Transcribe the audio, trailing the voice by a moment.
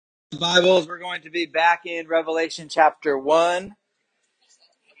Bibles, we're going to be back in Revelation chapter 1.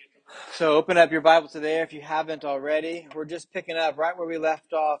 So open up your Bible to there if you haven't already. We're just picking up right where we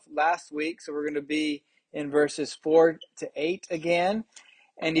left off last week. So we're going to be in verses 4 to 8 again.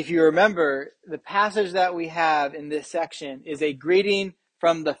 And if you remember, the passage that we have in this section is a greeting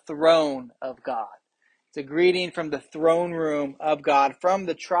from the throne of God. It's a greeting from the throne room of God, from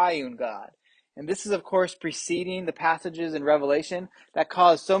the triune God. And this is, of course, preceding the passages in Revelation that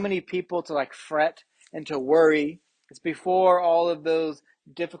cause so many people to fret and to worry. It's before all of those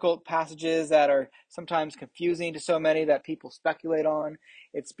difficult passages that are sometimes confusing to so many that people speculate on.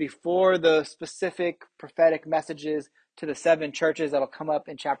 It's before the specific prophetic messages to the 7 churches that'll come up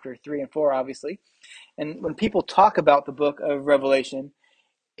in chapter 3 and 4, obviously. And when people talk about the book of Revelation,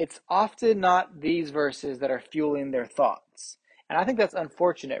 it's often not these verses that are fueling their thoughts. And I think that's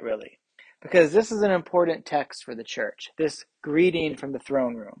unfortunate, really, because this is an important text for the church, this greeting from the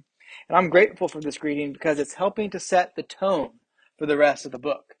throne room. And I'm grateful for this greeting because it's helping to set the tone for the rest of the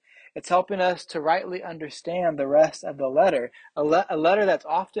book. It's helping us to rightly understand the rest of the letter, a letter that's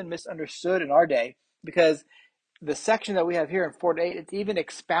often misunderstood in our day because the section that we have here in 4 to 8, it's even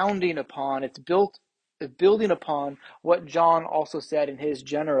expounding upon, it's building upon what John also said in his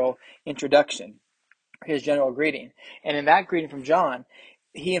general introduction, his general greeting. And in that greeting from John,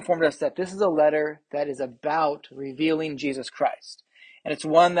 he informed us that this is a letter that is about revealing Jesus Christ. And it's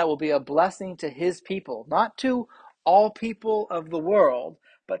one that will be a blessing to his people, not to all people of the world,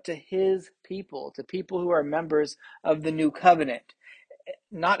 but to his people, to people who are members of the new covenant.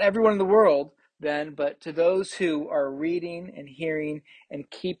 Not everyone in the world then, but to those who are reading and hearing and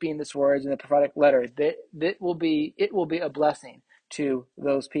keeping this words in the prophetic letter, it will be a blessing to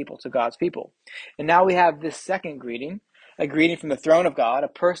those people, to God's people. And now we have this second greeting, a greeting from the throne of God, a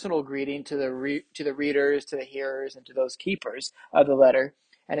personal greeting to the readers, to the hearers, and to those keepers of the letter,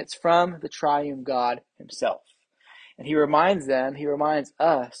 and it's from the triune God himself. And he reminds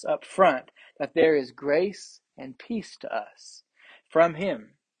us up front that there is grace and peace to us from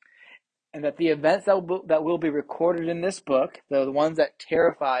him, and that the events that will be recorded in this book, the ones that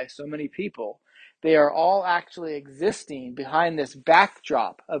terrify so many people, they are all actually existing behind this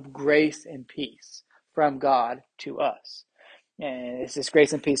backdrop of grace and peace from God to us. And it's this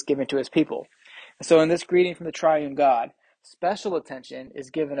grace and peace given to his people. And so in this greeting from the triune God, special attention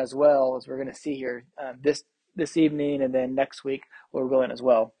is given, as well as we're going to see here this evening, and then next week we'll go in as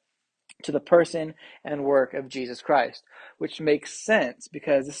well, to the person and work of Jesus Christ, which makes sense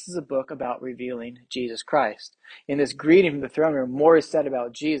because this is a book about revealing Jesus Christ. In this greeting from the throne room, more is said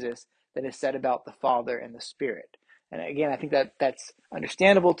about Jesus than is said about the Father and the Spirit. And again, I think that's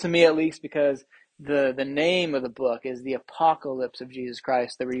understandable to me, at least, because the name of the book is the apocalypse of Jesus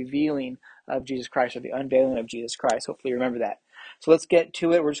Christ, the revealing of Jesus Christ, or the unveiling of Jesus Christ. Hopefully you remember that. So let's get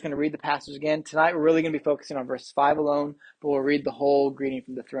to it. We're just going to read the passage again. Tonight we're really going to be focusing on verse 5 alone, but we'll read the whole greeting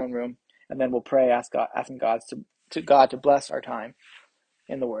from the throne room, and then we'll pray, asking God to bless our time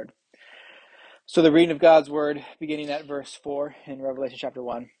in the Word. So the reading of God's Word, beginning at verse 4 in Revelation chapter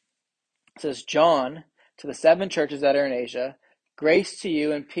 1, says, John, to the 7 churches that are in Asia, grace to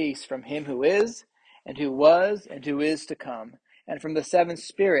you and peace from him who is, and who was, and who is to come, and from the 7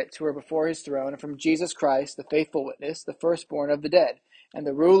 spirits who are before his throne, and from Jesus Christ, the faithful witness, the firstborn of the dead, and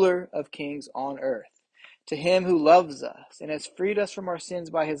the ruler of kings on earth. To him who loves us and has freed us from our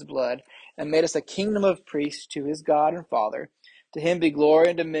sins by his blood and made us a kingdom of priests to his God and Father, to him be glory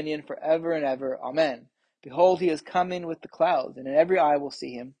and dominion forever and ever. Amen. Behold, he is coming with the clouds, and every eye will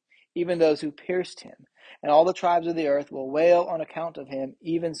see him, even those who pierced him, and all the tribes of the earth will wail on account of him.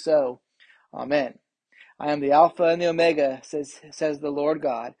 Even so, Amen. I am the Alpha and the Omega, says the Lord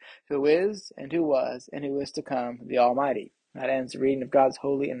God, who is, and who was, and who is to come, the Almighty. That ends the reading of God's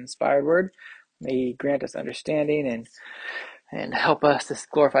holy and inspired word. May he grant us understanding and help us to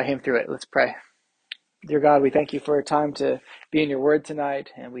glorify him through it. Let's pray. Dear God, we thank you for a time to be in your word tonight,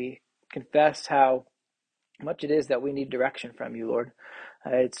 and we confess how much it is that we need direction from you, Lord.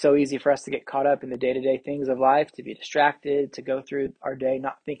 It's so easy for us to get caught up in the day-to-day things of life, to be distracted, to go through our day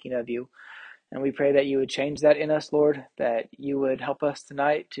not thinking of you. And we pray that you would change that in us, Lord, that you would help us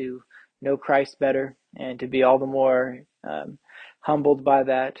tonight to know Christ better and to be all the more humbled by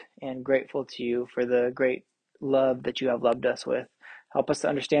that and grateful to you for the great love that you have loved us with. Help us to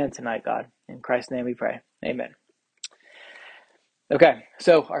understand tonight, God. In Christ's name we pray. Amen. Okay,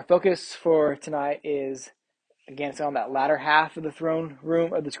 so our focus for tonight is, again, it's on that latter half of the throne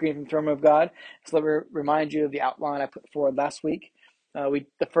room, of the screen from the throne room of God. So let me remind you of the outline I put forward last week.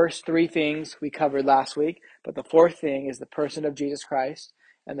 The first 3 things we covered last week, but the 4th thing is the person of Jesus Christ.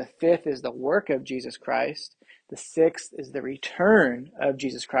 and the fifth is the work of Jesus Christ. The sixth is the return of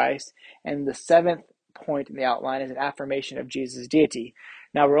Jesus Christ, and the seventh point in the outline is an affirmation of Jesus' deity.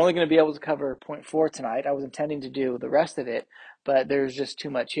 Now, we're only going to be able to cover point 4 tonight. I was intending to do the rest of it, but there's just too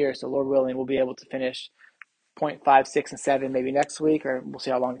much here. So, Lord willing, we'll be able to finish point 5, 6, and 7 maybe next week, or we'll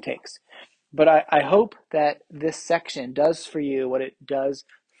see how long it takes. But I hope that this section does for you what it does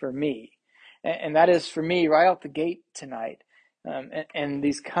for me. And that is for me right out the gate tonight. And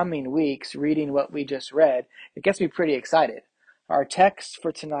these coming weeks, reading what we just read, it gets me pretty excited. Our text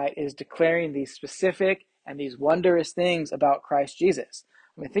for tonight is declaring these specific and these wondrous things about Christ Jesus.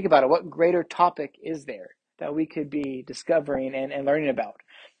 I mean, think about it. What greater topic is there that we could be discovering and learning about?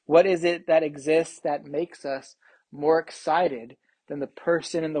 What is it that exists that makes us more excited than the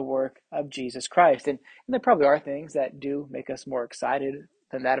person and the work of Jesus Christ? And there probably are things that do make us more excited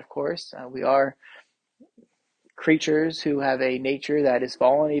than that, of course. We are creatures who have a nature that is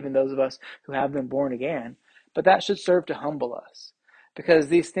fallen, even those of us who have been born again. But that should serve to humble us, because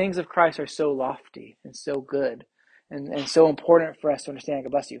these things of Christ are so lofty and so good and so important for us to understand.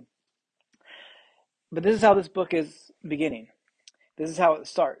 God bless you. But this is how this book is beginning. This is how it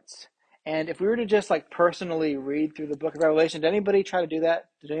starts. And if we were to just like personally read through the book of Revelation, did anybody try to do that?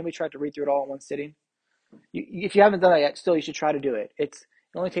 Did anybody try to read through it all in one sitting? If you haven't done that yet, still you should try to do it. It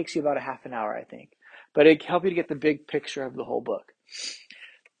only takes you about a half an hour, I think. But it can help you to get the big picture of the whole book.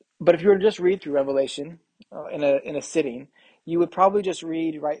 But if you were to just read through Revelation in a sitting, you would probably just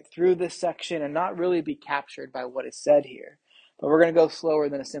read right through this section and not really be captured by what is said here. But we're going to go slower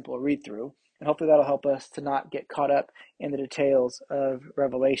than a simple read through. And hopefully that'll help us to not get caught up in the details of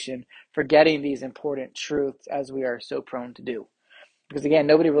Revelation, forgetting these important truths as we are so prone to do. Because again,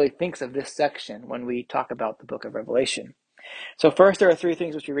 nobody really thinks of this section when we talk about the book of Revelation. So first, there are three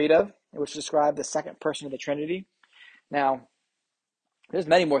things which we read of, which describe the second person of the Trinity. Now, there's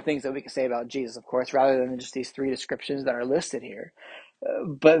many more things that we can say about Jesus, of course, rather than just these three descriptions that are listed here.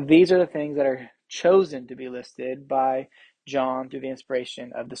 But these are the things that are chosen to be listed by John through the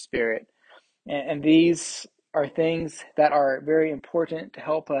inspiration of the Spirit. And these are things that are very important to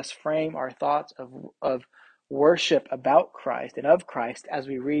help us frame our thoughts of worship about Christ and of Christ as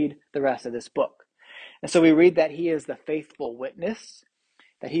we read the rest of this book. And so we read that he is the faithful witness,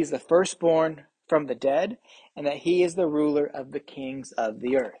 that he's the firstborn from the dead, and that he is the ruler of the kings of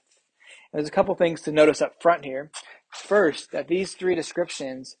the earth. And there's a couple things to notice up front here. First, that these three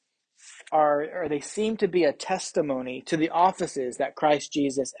descriptions they seem to be a testimony to the offices that Christ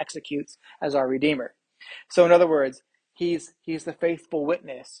Jesus executes as our Redeemer. So in other words, he's the faithful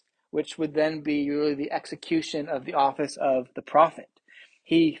witness, which would then be really the execution of the office of the prophet.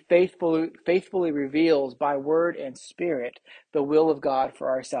 He faithfully reveals by word and spirit the will of God for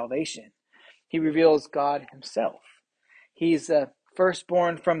our salvation. He reveals God himself. He's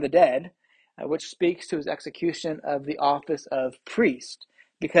firstborn from the dead, which speaks to his execution of the office of priest,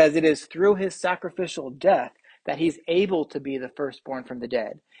 because it is through his sacrificial death that he's able to be the firstborn from the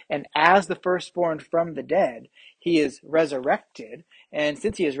dead. And as the firstborn from the dead, he is resurrected. And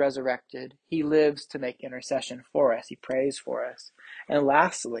since he is resurrected, he lives to make intercession for us. He prays for us. And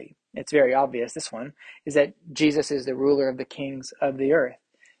lastly, it's very obvious, this one, is that Jesus is the ruler of the kings of the earth,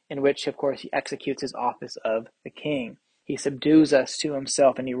 in which, of course, he executes his office of the king. He subdues us to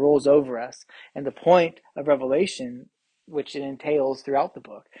himself and he rules over us. And the point of Revelation, which it entails throughout the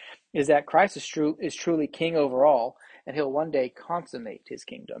book, is that Christ is truly king over all, and he'll one day consummate his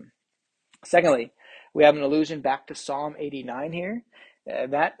kingdom. Secondly, we have an allusion back to Psalm 89 here.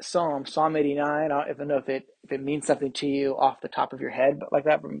 That Psalm 89, I don't know if it means something to you off the top of your head, but like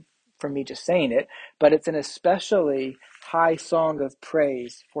that from me just saying it, but it's an especially high song of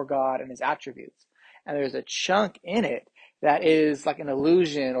praise for God and his attributes. And there's a chunk in it that is like an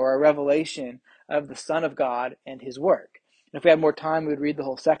allusion or a revelation of the Son of God and his work. And if we had more time, we would read the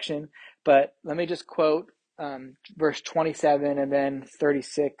whole section, but let me just quote verse 27 and then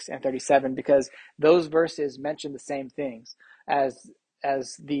 36 and 37, because those verses mention the same things as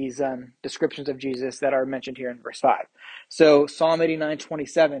these descriptions of Jesus that are mentioned here in verse 5. So Psalm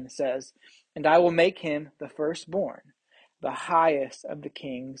 89:27 says, "And I will make him the firstborn, the highest of the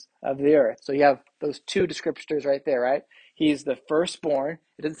kings of the earth." So you have those two descriptors right there, right? He's the firstborn.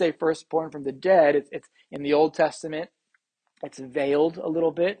 It doesn't say firstborn from the dead. It's in the Old Testament. It's veiled a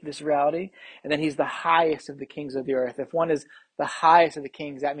little bit, this reality. And then he's the highest of the kings of the earth. If one is the highest of the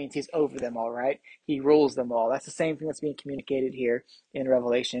kings, that means he's over them all, right? He rules them all. That's the same thing that's being communicated here in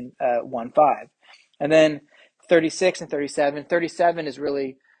Revelation 1:5. And then 36 and 37. 37 is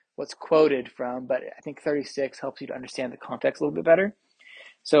really what's quoted from, but I think 36 helps you to understand the context a little bit better.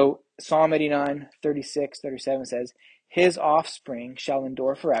 So Psalm 89, 36, 37 says, His offspring shall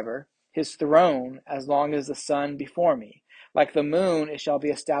endure forever, his throne as long as the sun before me. Like the moon, it shall be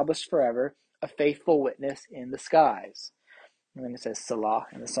established forever, a faithful witness in the skies. And then it says Salah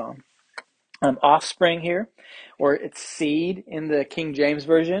in the psalm. Offspring here, or it's seed in the King James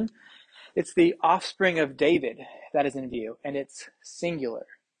Version. It's the offspring of David that is in view, and it's singular.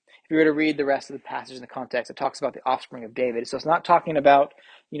 If you were to read the rest of the passage in the context, it talks about the offspring of David. So it's not talking about,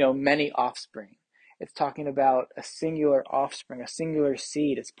 many offspring. It's talking about a singular offspring, a singular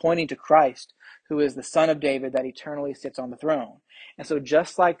seed. It's pointing to Christ, who is the son of David that eternally sits on the throne. And so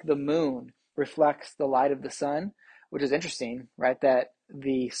just like the moon reflects the light of the sun, which is interesting, right? That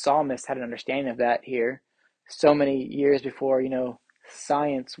the psalmist had an understanding of that here so many years before,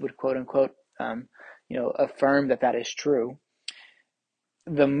 science would quote unquote, affirm that is true.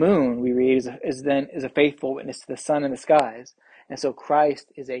 The moon, we read, is a faithful witness to the sun in the skies, and so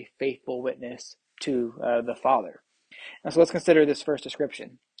Christ is a faithful witness to the Father. And so let's consider this first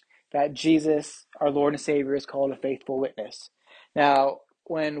description, that Jesus, our Lord and Savior, is called a faithful witness. Now,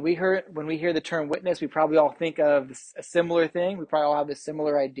 when we hear the term witness, we probably all think of a similar thing. We probably all have this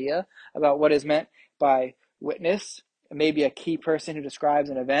similar idea about what is meant by witness. Maybe a key person who describes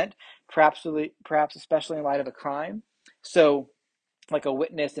an event, perhaps especially in light of a crime. So, like a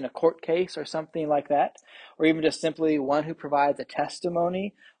witness in a court case or something like that, or even just simply one who provides a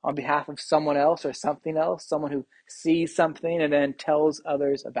testimony on behalf of someone else or something else, someone who sees something and then tells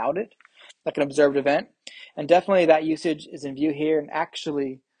others about it, like an observed event. And definitely that usage is in view here, and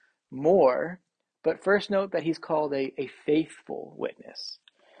actually more. But first note that he's called a faithful witness.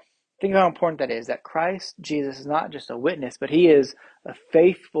 Think how important that is, that Christ Jesus is not just a witness, but he is a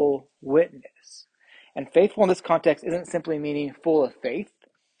faithful witness. And faithful in this context isn't simply meaning full of faith.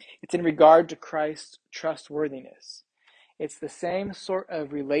 It's in regard to Christ's trustworthiness. It's the same sort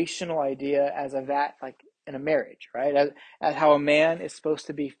of relational idea as like in a marriage, right? As how a man is supposed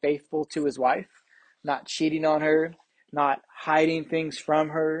to be faithful to his wife, not cheating on her, not hiding things from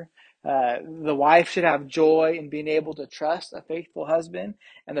her. The wife should have joy in being able to trust a faithful husband,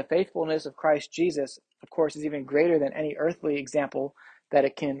 and the faithfulness of Christ Jesus, of course, is even greater than any earthly example that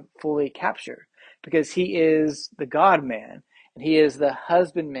it can fully capture, because he is the God-man, and he is the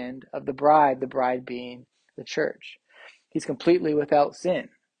husbandman of the bride being the church. He's completely without sin,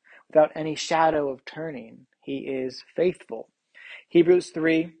 without any shadow of turning. He is faithful. Hebrews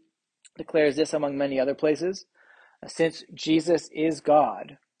 3 declares this among many other places. Since Jesus is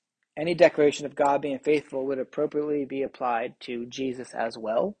God, any declaration of God being faithful would appropriately be applied to Jesus as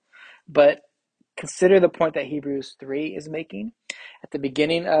well. But consider the point that Hebrews 3 is making. At the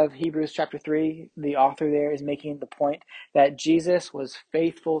beginning of Hebrews chapter 3, the author there is making the point that Jesus was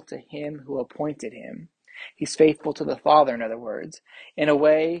faithful to him who appointed him. He's faithful to the Father, in other words, in a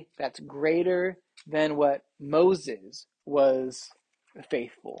way that's greater than what Moses was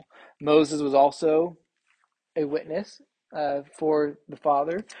faithful. Moses was also a witness for the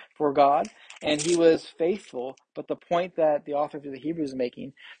Father, for God, and he was faithful. But the point that the author of the Hebrews is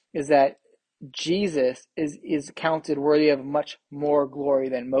making is that Jesus is counted worthy of much more glory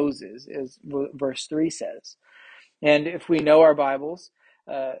than Moses, as verse 3 says. And if we know our Bibles,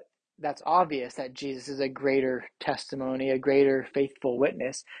 that's obvious that Jesus is a greater testimony, a greater faithful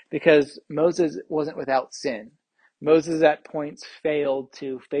witness, because Moses wasn't without sin. Moses at points failed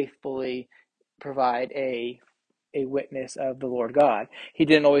to faithfully provide a witness of the Lord God. He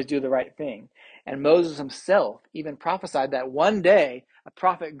didn't always do the right thing. And Moses himself even prophesied that one day a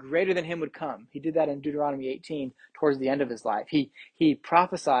prophet greater than him would come. He did that in Deuteronomy 18 towards the end of his life. He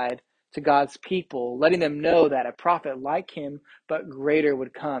prophesied to God's people, letting them know that a prophet like him, but greater,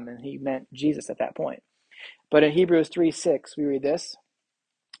 would come. And he meant Jesus at that point. But in Hebrews 3:6, we read this: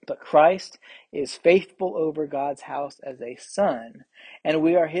 but Christ is faithful over God's house as a son, and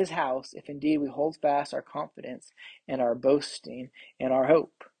we are his house if indeed we hold fast our confidence and our boasting and our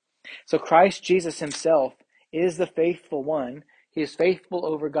hope. So Christ Jesus himself is the faithful one. He is faithful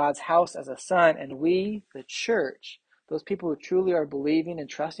over God's house as a son, and we, the church, those people who truly are believing and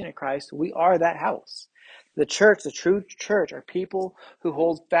trusting in Christ, we are that house. The church, the true church, are people who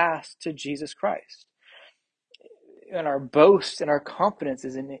hold fast to Jesus Christ. And our boast and our confidence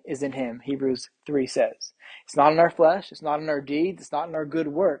is in him, Hebrews 3 says. It's not in our flesh, it's not in our deeds, it's not in our good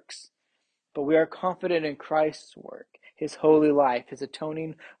works, but we are confident in Christ's work, his holy life, his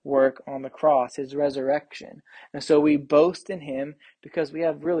atoning work on the cross, his resurrection. And so we boast in him because we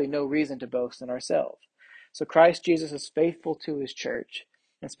have really no reason to boast in ourselves. So Christ Jesus is faithful to his church,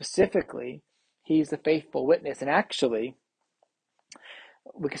 and specifically, he's the faithful witness. And actually,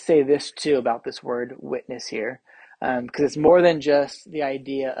 we could say this too about this word witness here, because it's more than just the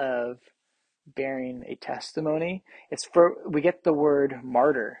idea of bearing a testimony. We get the word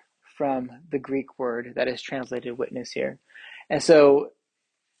martyr from the Greek word that is translated witness here. And so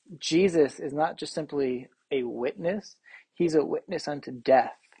Jesus is not just simply a witness, he's a witness unto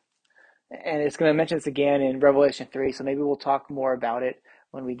death. And it's going to mention this again in Revelation 3, so maybe we'll talk more about it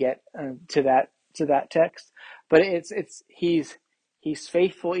when we get to that text. But he's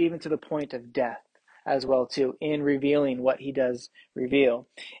faithful even to the point of death as well too, in revealing what he does reveal.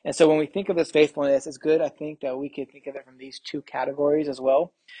 And so when we think of this faithfulness, it's good, I think, that we could think of it from these two categories as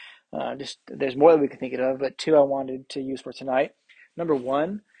well. Just there's more that we could think of, but two I wanted to use for tonight. Number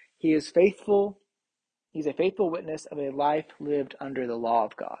one, he is faithful. He's a faithful witness of a life lived under the law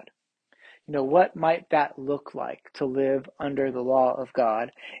of God. What might that look like to live under the law of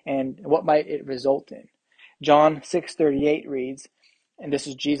God, and what might it result in? John 6:38 reads, and this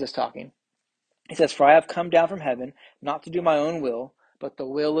is Jesus talking. He says, "For I have come down from heaven, not to do my own will, but the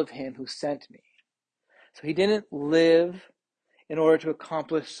will of him who sent me." So he didn't live in order to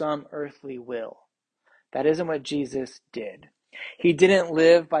accomplish some earthly will. That isn't what Jesus did. He didn't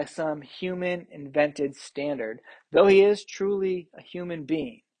live by some human invented standard, though he is truly a human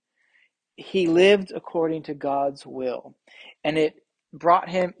being. He lived according to God's will, and it brought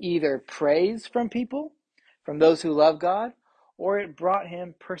him either praise from people, from those who love God, or it brought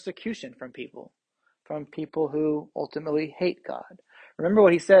him persecution from people who ultimately hate God. Remember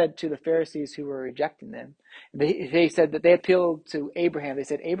what he said to the Pharisees who were rejecting them. They said that they appealed to Abraham. They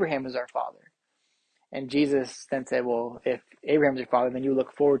said, "Abraham is our father." And Jesus then said, "Well, if Abraham's your father, then you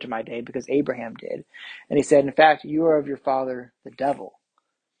look forward to my day because Abraham did." And he said, "In fact, you are of your father, the devil."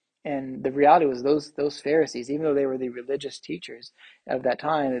 And the reality was those Pharisees, even though they were the religious teachers of that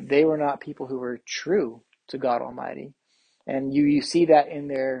time, they were not people who were true to God Almighty. And you see that in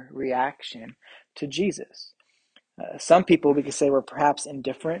their reaction to Jesus. Some people, we could say, were perhaps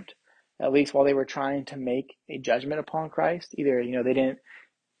indifferent, at least while they were trying to make a judgment upon Christ. Either, they didn't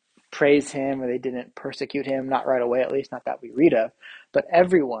praise him or they didn't persecute him, not right away, at least not that we read of. But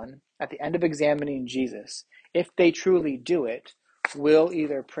everyone, at the end of examining Jesus, if they truly do it, will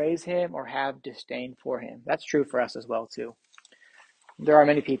either praise him or have disdain for him. That's true for us as well, too. There are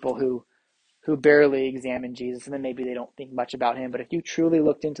many people who barely examine Jesus, and then maybe they don't think much about him. But if you truly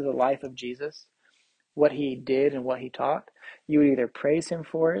looked into the life of Jesus, what he did and what he taught, you would either praise him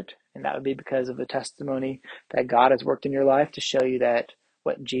for it, and that would be because of the testimony that God has worked in your life to show you that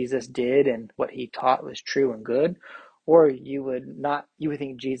what Jesus did and what he taught was true and good, or you would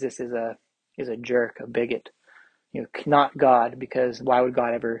think Jesus is a jerk, a bigot, not God, because why would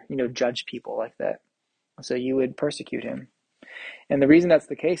God ever, judge people like that? So you would persecute him. And the reason that's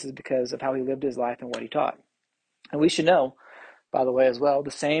the case is because of how he lived his life and what he taught. And we should know, by the way, as well,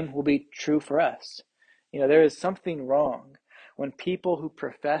 the same will be true for us. There is something wrong when people who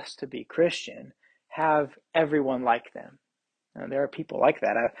profess to be Christian have everyone like them. There are people like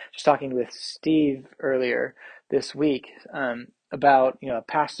that. I was just talking with Steve earlier this week about a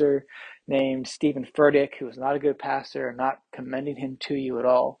pastor named Stephen Furtick, who was not a good pastor. I'm not commending him to you at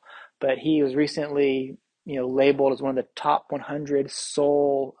all, but he was recently labeled as one of the top 100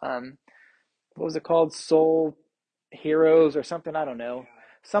 soul what was it called, soul heroes or something, I don't know,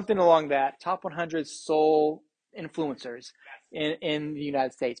 something along that, top 100 soul influencers in the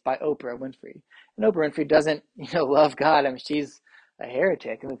United States by Oprah Winfrey. And Oprah Winfrey doesn't love God. I mean, she's a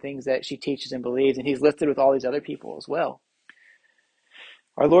heretic in the things that she teaches and believes, and he's listed with all these other people as well.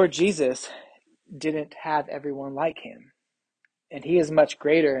 Our Lord Jesus didn't have everyone like him, and he is much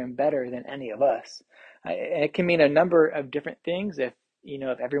greater and better than any of us. It can mean a number of different things if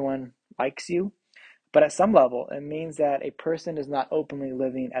everyone likes you. But at some level, it means that a person is not openly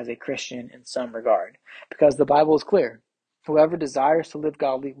living as a Christian in some regard, because the Bible is clear. Whoever desires to live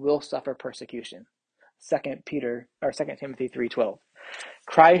godly will suffer persecution. 2 Timothy 3:12.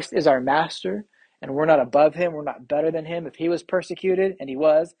 Christ is our master, and we're not above him, we're not better than him. If he was persecuted, and he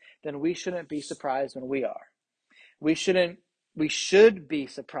was, then we shouldn't be surprised when we are. We should be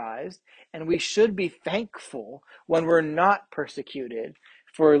surprised, and we should be thankful when we're not persecuted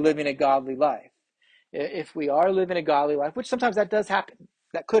for living a godly life. If we are living a godly life, which sometimes that does happen,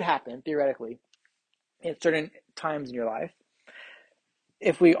 that could happen theoretically at certain times in your life.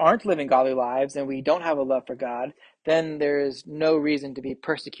 If we aren't living godly lives and we don't have a love for God, then there is no reason to be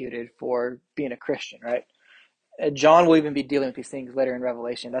persecuted for being a Christian, right? John will even be dealing with these things later in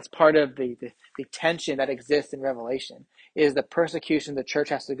Revelation. That's part of the tension that exists in Revelation, is the persecution the church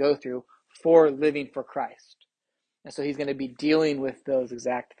has to go through for living for Christ. And so he's going to be dealing with those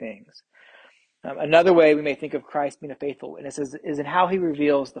exact things. Another way we may think of Christ being a faithful witness is in how he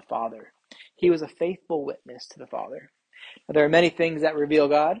reveals the Father. He was a faithful witness to the Father. Now, there are many things that reveal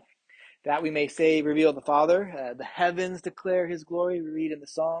God. that we may say, reveal the Father. The heavens declare his glory, we read in the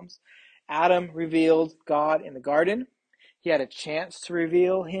Psalms. Adam revealed God in the garden. He had a chance to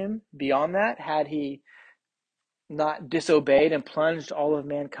reveal him beyond that had he not disobeyed and plunged all of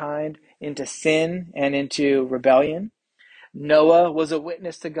mankind into sin and into rebellion. Noah was a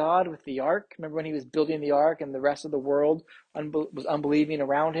witness to God with the ark. Remember when he was building the ark and the rest of the world was unbelieving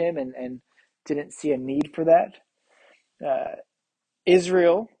around him and didn't see a need for that?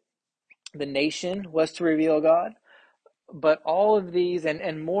 Israel, the nation, was to reveal God. But all of these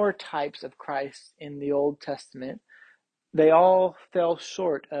and more types of Christ in the Old Testament, they all fell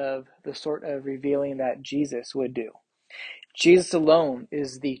short of the sort of revealing that Jesus would do. Jesus alone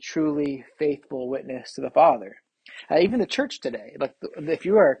is the truly faithful witness to the Father. Even the church today, like if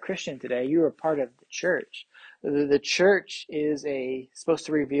you are a Christian today, you are part of the church. The church is supposed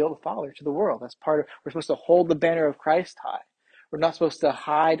to reveal the Father to the world. That's part of. We're supposed to hold the banner of Christ high. We're not supposed to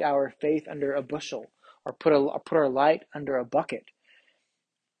hide our faith under a bushel or put our light under a bucket.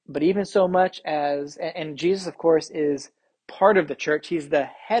 But even so much as, and Jesus, of course, is part of the church. He's the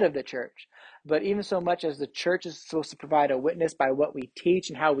head of the church. But even so much as the church is supposed to provide a witness by what we teach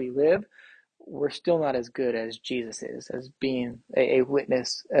and how we live, we're still not as good as Jesus is, as being a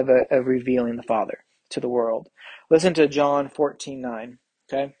witness of revealing the Father to the world. Listen to John 14:9.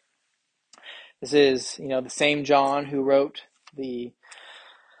 Okay, this is the same John who wrote the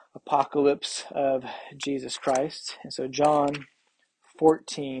Apocalypse of Jesus Christ, and so John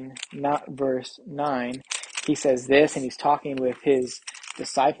 14, not verse 9, he says this, and he's talking with his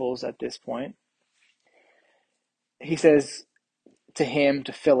disciples at this point. He says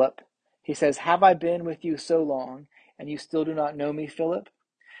to Philip, he says, "Have I been with you so long, and you still do not know me, Philip?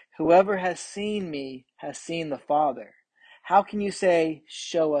 Whoever has seen me has seen the Father. How can you say,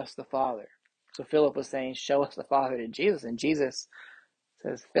 'Show us the Father'?" So Philip was saying, "Show us the Father" to Jesus, and Jesus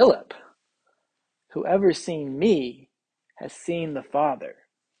says, "Philip, whoever's seen me has seen the Father."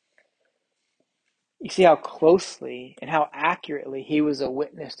 You see how closely and how accurately he was a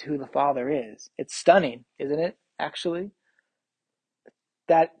witness to who the Father is. It's stunning, isn't it, actually?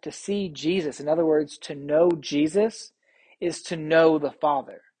 That to see Jesus, in other words, to know Jesus, is to know the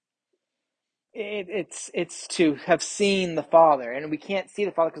Father. It's to have seen the Father. And we can't see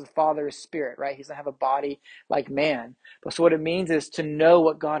the Father because the Father is spirit, right? He doesn't have a body like man. But so what it means is to know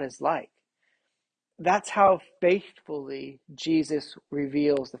what God is like. That's how faithfully Jesus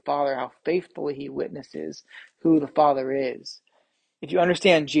reveals the Father, how faithfully he witnesses who the Father is. If you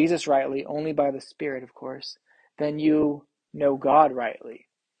understand Jesus rightly, only by the Spirit, of course, then you know God rightly.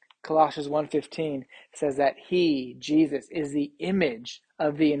 Colossians 1:15 says that he, Jesus, is the image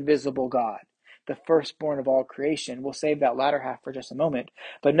of the invisible God, the firstborn of all creation. We'll save that latter half for just a moment.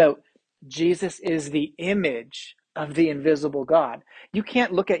 But note, Jesus is the image of the invisible God. You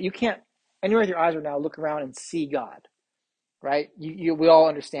can't anywhere with your eyes right now, look around and see God, right? We all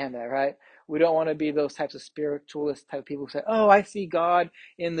understand that, right? We don't want to be those types of spiritualist type of people who say, "Oh, I see God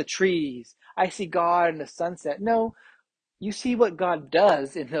in the trees. I see God in the sunset." No, you see what God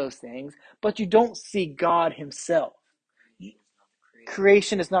does in those things, but you don't see God himself.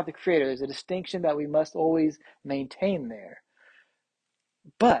 Creation is not the creator. There's a distinction that we must always maintain there.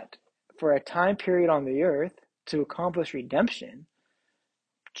 But for a time period on the earth to accomplish redemption,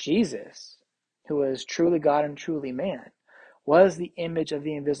 Jesus, who was truly God and truly man, was the image of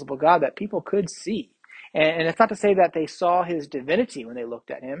the invisible God that people could see. And it's not to say that they saw his divinity when they looked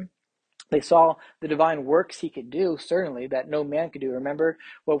at him. They saw the divine works he could do, certainly, that no man could do. Remember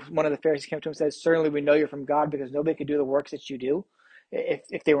what one of the Pharisees came to him and said, "Certainly we know you're from God because nobody could do the works that you do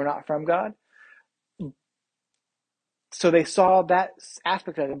if they were not from God." So they saw that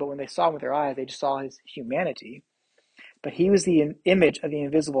aspect of him, but when they saw him with their eyes, they just saw his humanity. But he was the image of the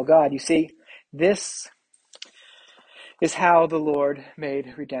invisible God. You see, this is how the Lord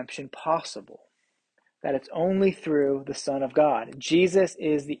made redemption possible. That it's only through the Son of God. Jesus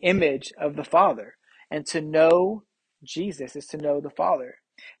is the image of the Father. And to know Jesus is to know the Father.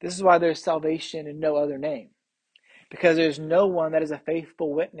 This is why there's salvation in no other name. Because there's no one that is a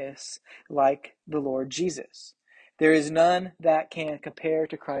faithful witness like the Lord Jesus. There is none that can compare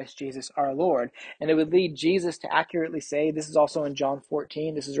to Christ Jesus our Lord. And it would lead Jesus to accurately say, this is also in John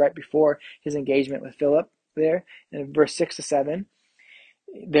 14, this is right before his engagement with Philip there, in verse 6 to 7.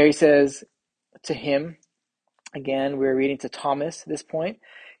 There he says to him, again, we're reading to Thomas at this point.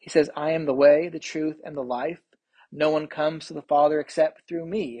 He says, "I am the way, the truth, and the life. No one comes to the Father except through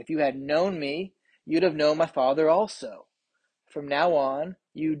me. If you had known me, you'd have known my Father also. From now on,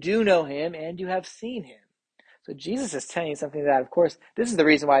 you do know him and you have seen him." So Jesus is telling you something that, of course, this is the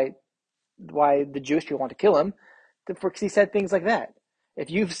reason why the Jewish people want to kill him, because he said things like that. If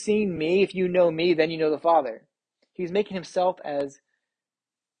you've seen me, if you know me, then you know the Father. He's making himself as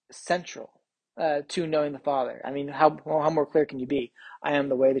central to knowing the Father. I mean, how more clear can you be? I am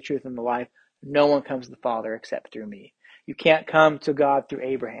the way, the truth, and the life. No one comes to the Father except through me. You can't come to God through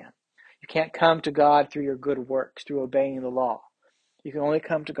Abraham. You can't come to God through your good works, through obeying the law. You can only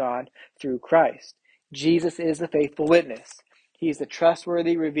come to God through Christ. Jesus is the faithful witness. He is the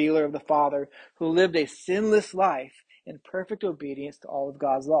trustworthy revealer of the Father who lived a sinless life in perfect obedience to all of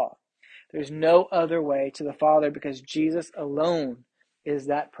God's law. There's no other way to the Father because Jesus alone is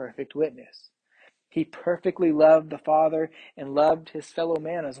that perfect witness. He perfectly loved the Father and loved his fellow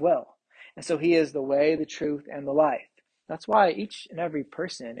man as well. And so he is the way, the truth, and the life. That's why each and every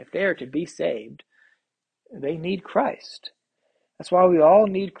person, if they are to be saved, they need Christ. That's why we all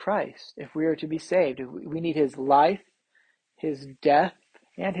need Christ if we are to be saved. We need his life, his death,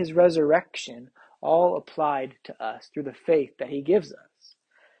 and his resurrection all applied to us through the faith that he gives us.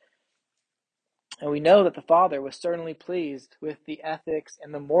 And we know that the Father was certainly pleased with the ethics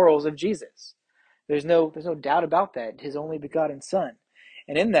and the morals of Jesus. There's no doubt about that, his only begotten Son.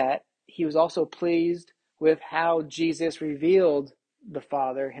 And in that, he was also pleased with how Jesus revealed the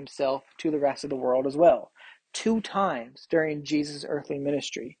Father himself to the rest of the world as well. 2 times during Jesus' earthly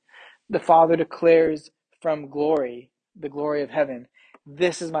ministry, the Father declares from glory, the glory of heaven,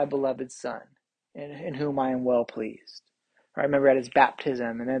 "This is my beloved Son, in whom I am well pleased." I remember at his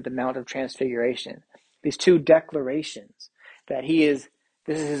baptism and at the Mount of Transfiguration, these 2 declarations that this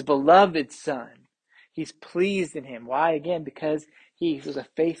is his beloved Son. He's pleased in him. Why? Again, because he was a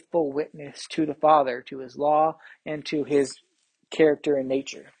faithful witness to the Father, to his law, and to his character and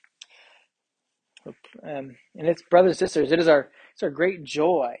nature. And it's, brothers and sisters, it's our great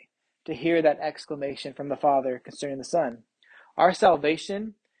joy to hear that exclamation from the Father concerning the Son. Our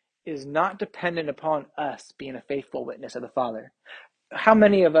salvation is not dependent upon us being a faithful witness of the Father. How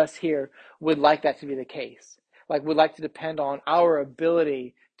many of us here would like that to be the case? Like, would like to depend on our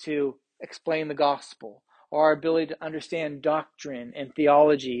ability to explain the gospel, or our ability to understand doctrine and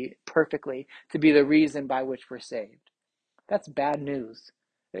theology perfectly to be the reason by which we're saved? That's bad news,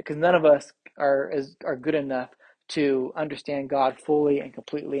 because none of us are good enough to understand God fully and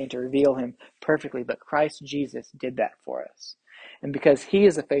completely and to reveal him perfectly, but Christ Jesus did that for us. And because he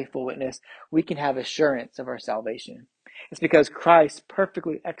is a faithful witness, we can have assurance of our salvation. It's because Christ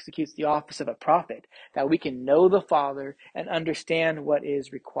perfectly executes the office of a prophet that we can know the Father and understand what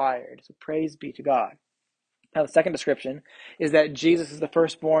is required. So praise be to God. Now, the second description is that Jesus is the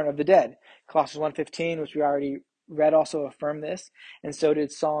firstborn of the dead. Colossians 1:15, which we already read, also affirmed this, and so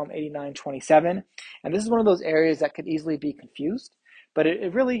did Psalm 89:27. And this is one of those areas that could easily be confused, but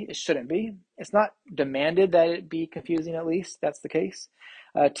it shouldn't be. It's not demanded that it be confusing, at least. That's the case.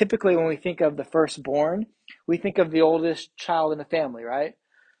 Typically, when we think of the firstborn, we think of the oldest child in the family, right?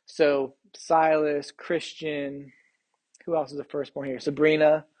 So Silas, Christian, who else is the firstborn here?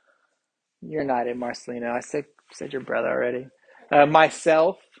 Sabrina. You're not in Marcelino. I said your brother already.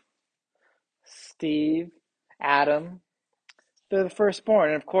 Myself, Steve, Adam. They're the firstborn.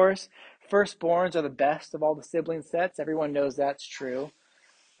 And of course, firstborns are the best of all the sibling sets. Everyone knows that's true.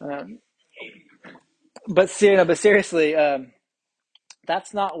 Um, but seriously,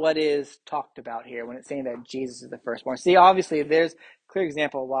 that's not what is talked about here when it's saying that Jesus is the firstborn. See, obviously, there's a clear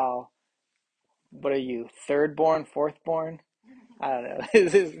example. Wow, what are you, thirdborn, fourthborn? I don't know.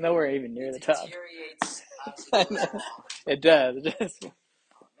 This is nowhere even near the top. It does.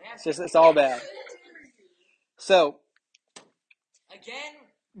 It's all bad. So again,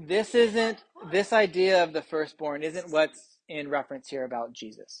 this idea of the firstborn isn't what's in reference here about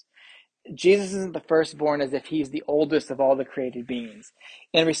Jesus. Jesus isn't the firstborn as if he's the oldest of all the created beings.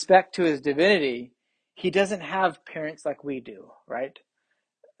 In respect to his divinity, he doesn't have parents like we do, right?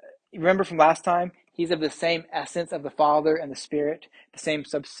 Remember from last time, he's of the same essence of the Father and the Spirit, the same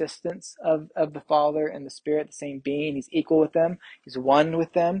subsistence of the Father and the Spirit, the same being. He's equal with them. He's one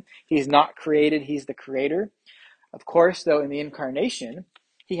with them. He's not created. He's the creator. Of course, though, in the incarnation,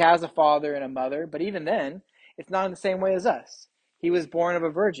 he has a father and a mother, but even then, it's not in the same way as us. He was born of a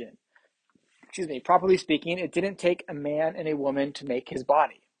virgin. Properly speaking, it didn't take a man and a woman to make his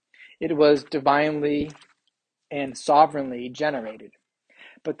body. It was divinely and sovereignly generated.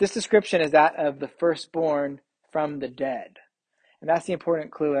 But this description is that of the firstborn from the dead. And that's the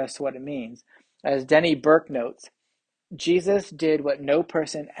important clue as to what it means. As Denny Burke notes, Jesus did what no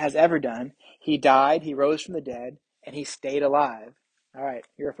person has ever done. He died, he rose from the dead, and he stayed alive. All right,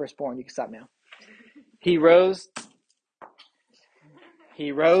 you're a firstborn. You can stop now. He rose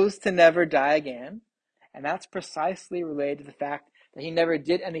to never die again. And that's precisely related to the fact that he never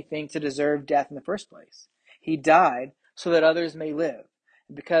did anything to deserve death in the first place. He died so that others may live.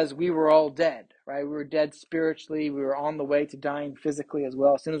 because we were all dead, right? We were dead spiritually. We were on the way to dying physically as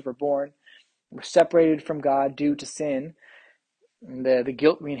well. As soon as we're born, we're separated from God due to sin, and the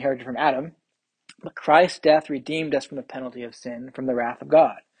guilt we inherited from Adam. But Christ's death redeemed us from the penalty of sin, from the wrath of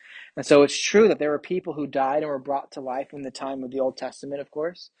God. And so it's true that there were people who died and were brought to life in the time of the Old Testament, of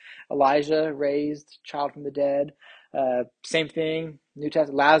course. Elijah raised a child from the dead. Same thing, New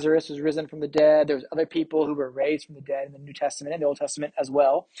Testament. Lazarus was risen from the dead. There was other people who were raised from the dead in the New Testament and the Old Testament as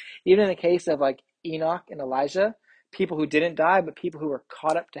well. Even in the case of like Enoch and Elijah, people who didn't die, but people who were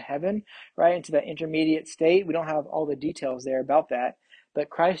caught up to heaven, right, into that intermediate state. We don't have all the details there about that, but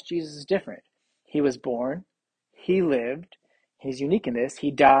Christ Jesus is different. He was born, he lived, he's unique in this, he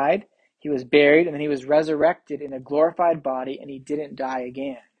died, he was buried, and then he was resurrected in a glorified body, and he didn't die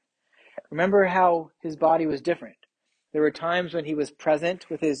again. Remember how his body was different. There were times when he was present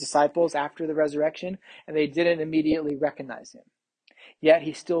with his disciples after the resurrection, and they didn't immediately recognize him. Yet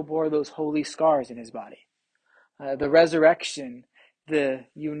he still bore those holy scars in his body. The resurrection, the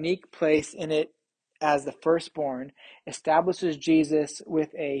unique place in it as the firstborn, establishes Jesus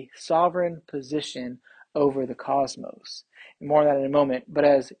with a sovereign position over the cosmos. More on that in a moment. But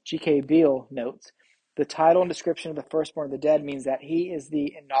as G.K. Beale notes, the title and description of the firstborn of the dead means that he is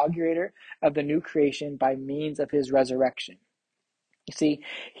the inaugurator of the new creation by means of his resurrection. You see,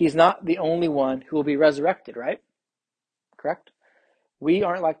 he's not the only one who will be resurrected, right? Correct? We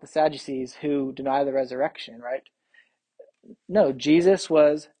aren't like the Sadducees who deny the resurrection, right? No, Jesus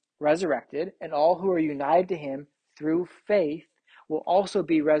was resurrected, and all who are united to him through faith will also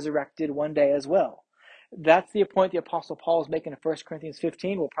be resurrected one day as well. That's the point the Apostle Paul is making in 1 Corinthians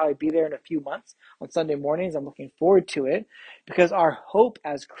 15. We'll probably be there in a few months on Sunday mornings. I'm looking forward to it because our hope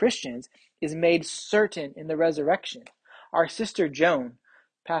as Christians is made certain in the resurrection. Our sister Joan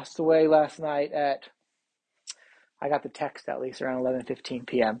passed away last night I got the text at least around 11:15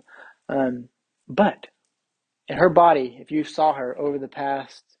 p.m. But in her body, if you saw her over the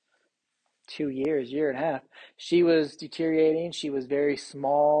past 2 years, year and a half, she was deteriorating. She was very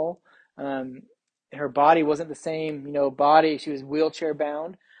small. Her body wasn't the same, body. She was wheelchair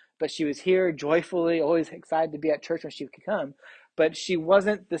bound, but she was here joyfully, always excited to be at church when she could come. But she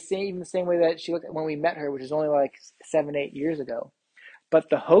wasn't the same way that she looked when we met her, which is only like 7-8 years ago. But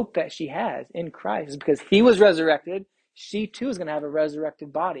the hope that she has in Christ is because he was resurrected, she too is going to have a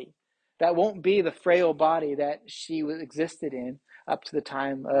resurrected body. That won't be the frail body that she existed in up to the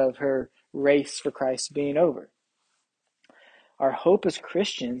time of her race for Christ being over. Our hope as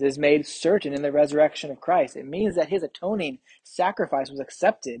Christians is made certain in the resurrection of Christ. It means that his atoning sacrifice was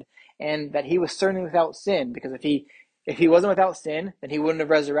accepted and that he was certainly without sin, because if he wasn't without sin, then he wouldn't have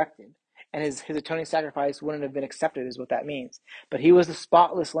resurrected. And his atoning sacrifice wouldn't have been accepted is what that means. But he was the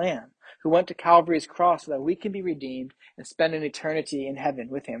spotless lamb who went to Calvary's cross so that we can be redeemed and spend an eternity in heaven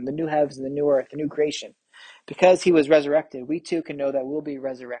with him, the new heavens and the new earth, the new creation. Because he was resurrected, we too can know that we'll be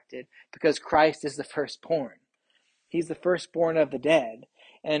resurrected because Christ is the firstborn. He's the firstborn of the dead,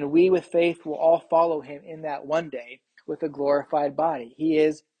 and we with faith will all follow him in that one day with a glorified body. He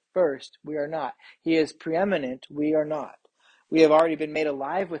is first, we are not. He is preeminent, we are not. We have already been made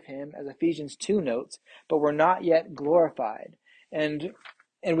alive with him, as Ephesians 2 notes, but we're not yet glorified. And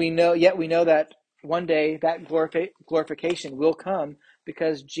we know that one day that glorification will come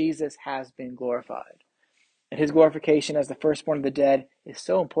because Jesus has been glorified. And his glorification as the firstborn of the dead is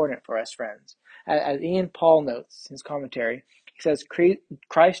so important for us, friends. As Ian Paul notes in his commentary, he says,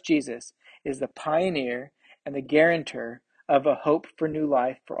 Christ Jesus is the pioneer and the guarantor of a hope for new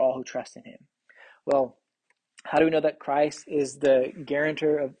life for all who trust in him. Well, how do we know that Christ is the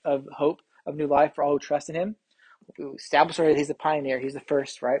guarantor of hope of new life for all who trust in him? We established already that he's the pioneer. He's the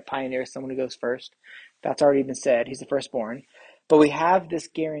first, right? Pioneer is someone who goes first. That's already been said. He's the firstborn. But we have this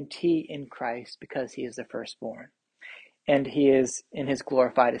guarantee in Christ because he is the firstborn. And he is in his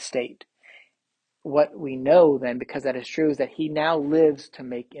glorified estate. What we know then, because that is true, is that he now lives to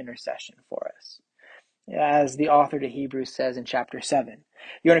make intercession for us. As the author to Hebrews says in chapter 7.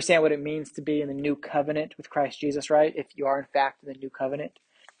 You understand what it means to be in the new covenant with Christ Jesus, right? If you are in fact in the new covenant.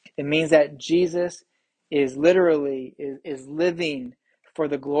 It means that Jesus is literally is living for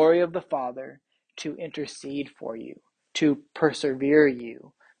the glory of the Father to intercede for you, to persevere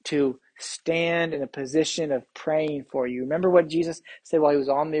you, to stand in a position of praying for you. Remember what Jesus said while he was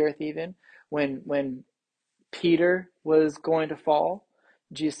on the earth, even when Peter was going to fall?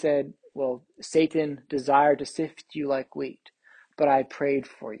 Jesus said, well, Satan desired to sift you like wheat, but I prayed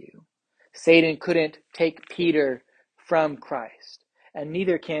for you. Satan couldn't take Peter from Christ, and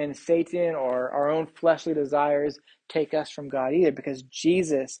neither can Satan or our own fleshly desires take us from God either, because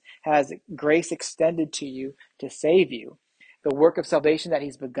Jesus has grace extended to you to save you. The work of salvation that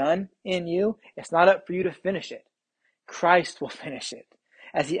he's begun in you, it's not up for you to finish it. Christ will finish it.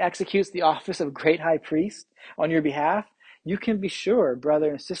 As he executes the office of great high priest on your behalf, you can be sure, brother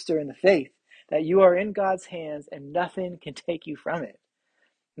and sister in the faith, that you are in God's hands and nothing can take you from it.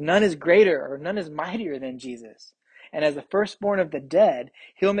 None is greater or none is mightier than Jesus. And as the firstborn of the dead,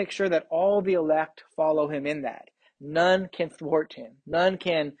 he'll make sure that all the elect follow him in that. None can thwart him. None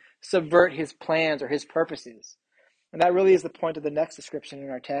can subvert his plans or his purposes. And that really is the point of the next description in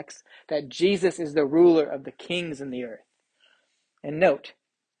our text, that Jesus is the ruler of the kings in the earth. And note,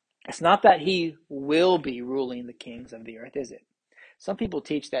 it's not that he will be ruling the kings of the earth, is it? Some people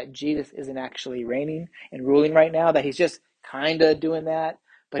teach that Jesus isn't actually reigning and ruling right now, that he's just kind of doing that,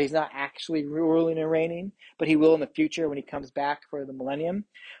 but he's not actually ruling and reigning, but he will in the future when he comes back for the millennium.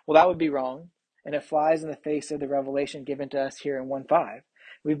 Well, that would be wrong, and it flies in the face of the revelation given to us here in 1:5.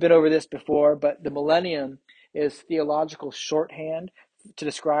 We've been over this before, but the millennium is theological shorthand to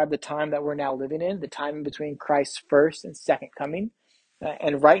describe the time that we're now living in, the time in between Christ's first and second coming.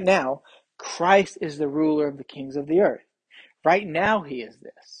 And right now, Christ is the ruler of the kings of the earth. Right now, he is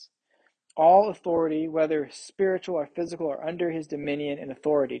this. All authority, whether spiritual or physical, are under his dominion and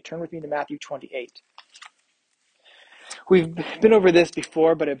authority. Turn with me to Matthew 28. We've been over this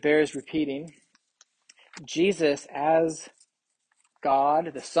before, but it bears repeating. Jesus, as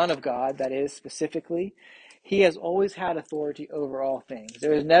God, the Son of God, that is, specifically, he has always had authority over all things.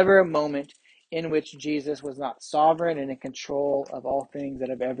 There is never a moment in which Jesus was not sovereign and in control of all things that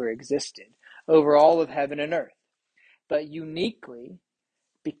have ever existed, over all of heaven and earth. But uniquely,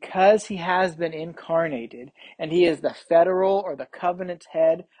 because he has been incarnated and he is the federal or the covenant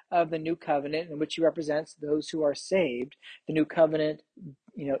head of the new covenant in which he represents those who are saved, the new covenant,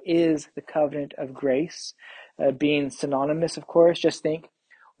 is the covenant of grace, being synonymous, of course. Just think,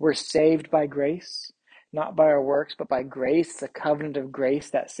 we're saved by grace, not by our works, but by grace. It's a covenant of grace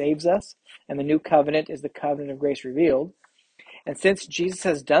that saves us, and the new covenant is the covenant of grace revealed. And since Jesus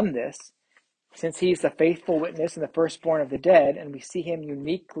has done this, since he's the faithful witness and the firstborn of the dead, and we see him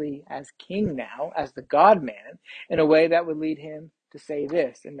uniquely as king now, as the God-man, in a way that would lead him to say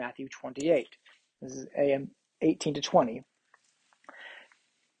this in Matthew 28. This is 18 to 20.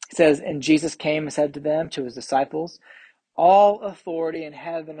 It says, "And Jesus came and said to them, to his disciples, 'All authority in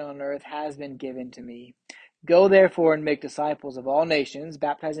heaven and on earth has been given to me. Go therefore and make disciples of all nations,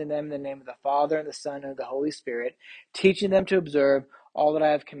 baptizing them in the name of the Father and the Son and the Holy Spirit, teaching them to observe all that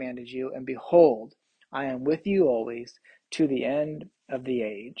I have commanded you. And behold, I am with you always to the end of the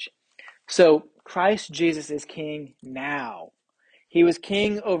age.'" So Christ Jesus is king now. He was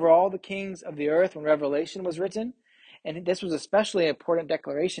king over all the kings of the earth when Revelation was written. And this was especially an important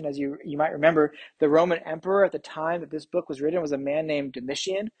declaration, as you might remember. The Roman emperor at the time that this book was written was a man named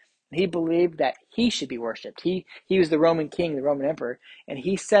Domitian. He believed that he should be worshipped. He was the Roman king, the Roman emperor, and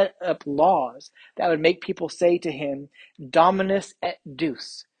he set up laws that would make people say to him, Dominus et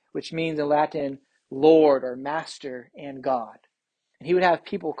Deus, which means in Latin, Lord or Master and God. And he would have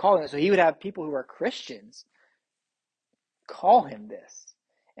people calling it. So he would have people who are Christians call him this.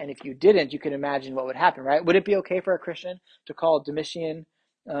 And if you didn't, you can imagine what would happen, right? Would it be okay for a Christian to call Domitian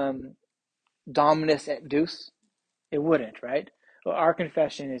Dominus et Deus? It wouldn't, right? Well, our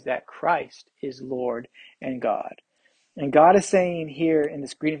confession is that Christ is Lord and God. And God is saying here in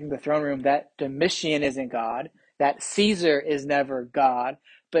this greeting from the throne room that Domitian isn't God, that Caesar is never God,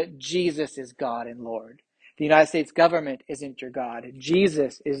 but Jesus is God and Lord. The United States government isn't your God.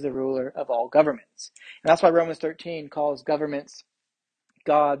 Jesus is the ruler of all governments. And that's why Romans 13 calls governments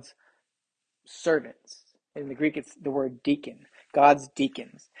God's servants. In the Greek, it's the word deacon, God's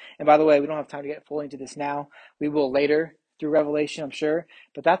deacons. And by the way, we don't have time to get fully into this now. We will later through Revelation, I'm sure.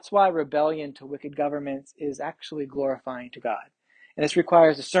 But that's why rebellion to wicked governments is actually glorifying to God. And this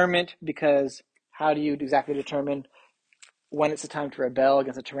requires discernment, because how do you exactly determine when it's the time to rebel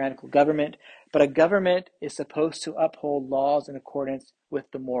against a tyrannical government? But a government is supposed to uphold laws in accordance with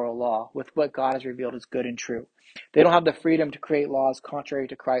the moral law, with what God has revealed as good and true. They don't have the freedom to create laws contrary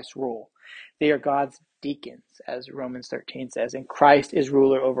to Christ's rule. They are God's deacons, as Romans 13 says, and Christ is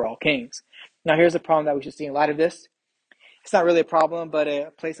ruler over all kings. Now, here's the problem that we should see in light of this. It's not really a problem, but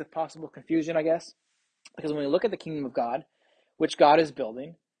a place of possible confusion, I guess. Because when we look at the kingdom of God, which God is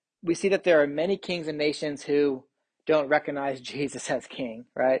building, we see that there are many kings and nations who don't recognize Jesus as king,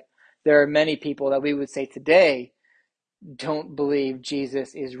 right? There are many people that we would say today don't believe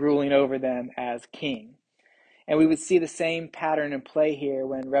Jesus is ruling over them as king. And we would see the same pattern in play here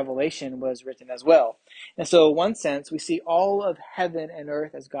when Revelation was written as well. And so in one sense, we see all of heaven and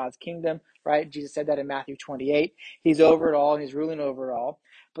earth as God's kingdom, right? Jesus said that in Matthew 28. He's over it all and he's ruling over it all.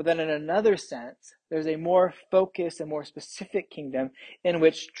 But then in another sense, there's a more focused and more specific kingdom in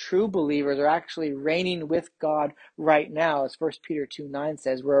which true believers are actually reigning with God right now. As 1 Peter 2:9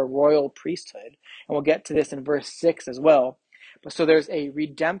 says, we're a royal priesthood. And we'll get to this in verse 6 as well. But so there's a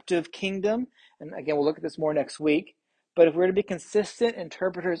redemptive kingdom. And again, we'll look at this more next week. But if we're to be consistent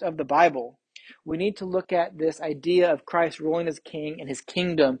interpreters of the Bible, we need to look at this idea of Christ ruling as king and his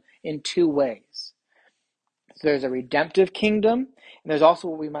kingdom in two ways. So there's a redemptive kingdom, and there's also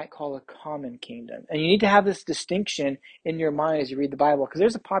what we might call a common kingdom. And you need to have this distinction in your mind as you read the Bible, because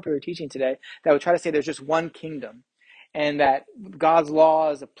there's a popular teaching today that would try to say there's just one kingdom, and that God's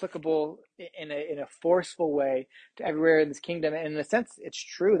law is applicable in a forceful way to everywhere in this kingdom. And in a sense, it's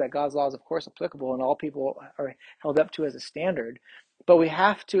true that God's law is, of course, applicable, and all people are held up to as a standard. But we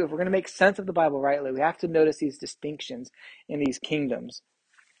have to, if we're going to make sense of the Bible rightly, we have to notice these distinctions in these kingdoms.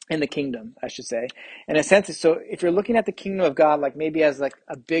 In the kingdom, I should say. In a sense, so if you're looking at the kingdom of God, like maybe as like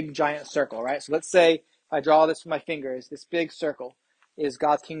a big giant circle, right? So let's say if I draw this with my fingers, this big circle is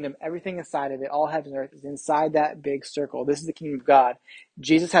God's kingdom. Everything inside of it, all heaven and earth, is inside that big circle. This is the kingdom of God.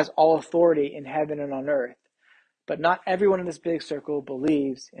 Jesus has all authority in heaven and on earth. But not everyone in this big circle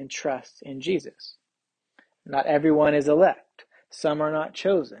believes and trusts in Jesus. Not everyone is elect. Some are not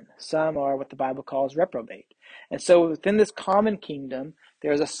chosen. Some are what the Bible calls reprobate. And so within this common kingdom,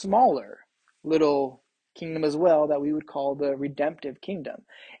 there's a smaller little kingdom as well that we would call the redemptive kingdom.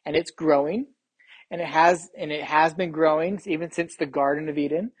 And it's growing, and it has been growing even since the Garden of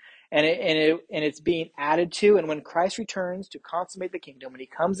Eden. And it's being added to. And when Christ returns to consummate the kingdom, when he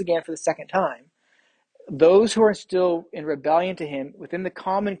comes again for the second time, those who are still in rebellion to him within the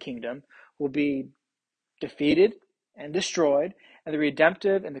common kingdom will be defeated and destroyed, and the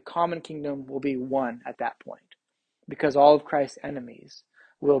redemptive and the common kingdom will be one at that point, because all of Christ's enemies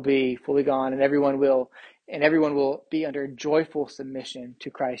will be fully gone, and everyone will be under joyful submission to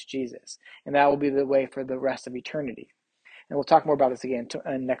Christ Jesus, and that will be the way for the rest of eternity. And we'll talk more about this again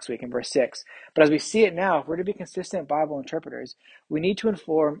next week in verse 6. But as we see it now, if we're to be consistent Bible interpreters, we need to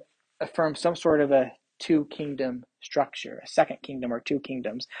affirm some sort of a two-kingdom structure, a second kingdom or two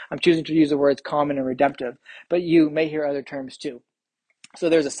kingdoms. I'm choosing to use the words common and redemptive, but you may hear other terms too. So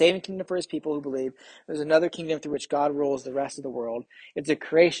there's a saving kingdom for his people who believe. There's another kingdom through which God rules the rest of the world. It's a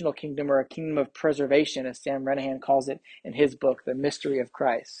creational kingdom, or a kingdom of preservation, as Sam Renihan calls it in his book, The Mystery of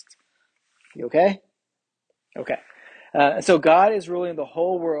Christ. You okay? Okay. So God is ruling the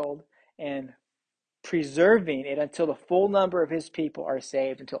whole world and preserving it until the full number of his people are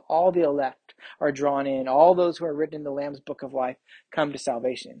saved, until all the elect are drawn in, all those who are written in the Lamb's book of life come to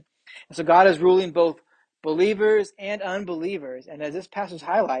salvation. And so God is ruling both believers and unbelievers. And as this passage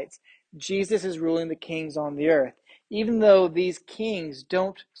highlights, Jesus is ruling the kings on the earth, even though these kings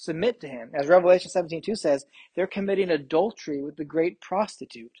don't submit to him. As Revelation 17:2 says, they're committing adultery with the great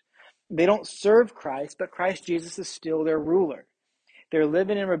prostitute. They don't serve Christ, but Christ Jesus is still their ruler. They're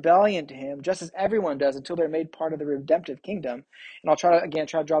living in rebellion to him, just as everyone does, until they're made part of the redemptive kingdom. And I'll try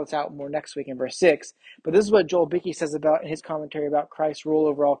to draw this out more next week in verse 6. But this is what Joel Bickey says about in his commentary about Christ's rule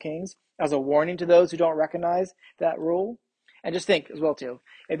over all kings, as a warning to those who don't recognize that rule. And just think as well, too,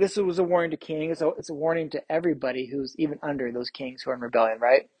 if this was a warning to kings, it's a warning to everybody who's even under those kings who are in rebellion,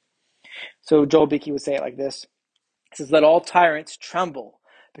 right? So Joel Bickey would say it like this. It says, "Let all tyrants tremble,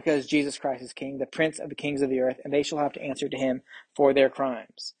 because Jesus Christ is king, the prince of the kings of the earth, and they shall have to answer to him for their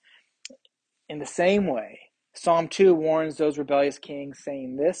crimes." In the same way, Psalm 2 warns those rebellious kings,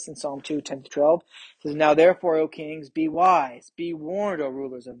 saying this in Psalm 2, 10-12. It says, "Now therefore, O kings, be wise, be warned, O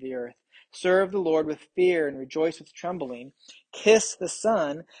rulers of the earth. Serve the Lord with fear and rejoice with trembling. Kiss the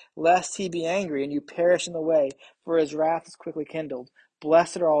Son, lest he be angry and you perish in the way, for his wrath is quickly kindled.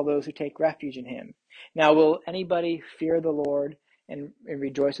 Blessed are all those who take refuge in him." Now, will anybody fear the Lord and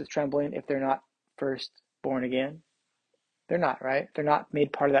rejoice with trembling if they're not first born again? They're not, right? If they're not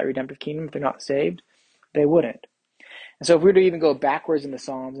made part of that redemptive kingdom, if they're not saved, they wouldn't. And so if we were to even go backwards in the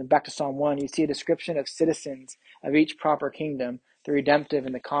Psalms and back to Psalm 1, you see a description of citizens of each proper kingdom, the redemptive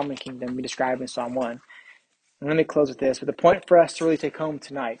and the common kingdom we described in Psalm 1. And let me close with this. But the point for us to really take home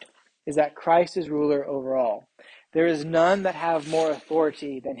tonight is that Christ is ruler over all. There is none that have more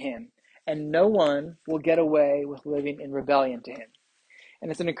authority than him, and no one will get away with living in rebellion to him. And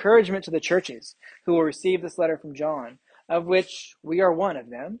it's an encouragement to the churches who will receive this letter from John, of which we are one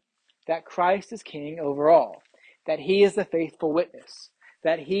of them, that Christ is king over all, that he is the faithful witness,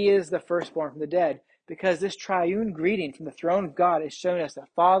 that he is the firstborn from the dead, because this triune greeting from the throne of God is showing us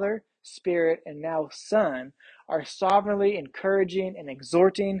that Father, Spirit, and now Son are sovereignly encouraging and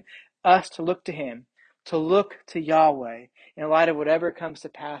exhorting us to look to Him, to look to Yahweh in light of whatever comes to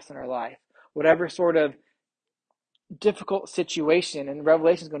pass in our life, whatever sort of difficult situation. And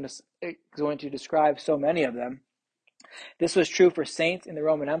Revelation is going to describe so many of them. This was true for saints in the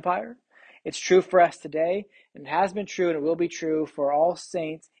Roman Empire. It's true for us today, and it has been true and it will be true for all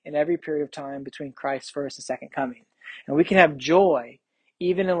saints in every period of time between Christ's first and second coming. And we can have joy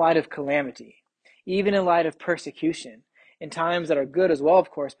even in light of calamity, even in light of persecution, in times that are good as well,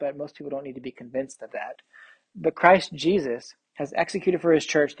 of course, but most people don't need to be convinced of that. But Christ Jesus has executed for his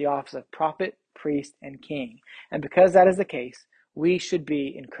church the office of prophet, priest, and king. And because that is the case, we should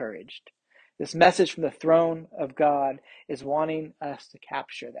be encouraged. This message from the throne of God is wanting us to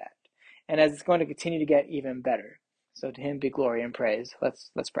capture that. And as it's going to continue to get even better. So to him be glory and praise.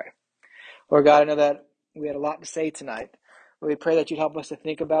 Let's pray. Lord God, I know that we had a lot to say tonight. We pray that you'd help us to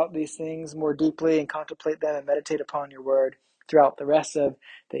think about these things more deeply and contemplate them and meditate upon your word throughout the rest of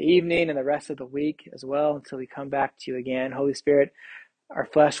the evening and the rest of the week as well until we come back to you again. Holy Spirit, our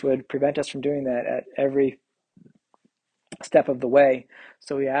flesh would prevent us from doing that at every step of the way.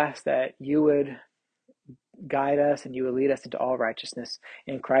 So we ask that you would guide us and you will lead us into all righteousness.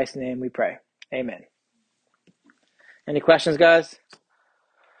 In Christ's name we pray. Amen. Any questions, guys?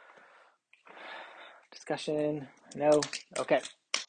 Discussion? No? Okay.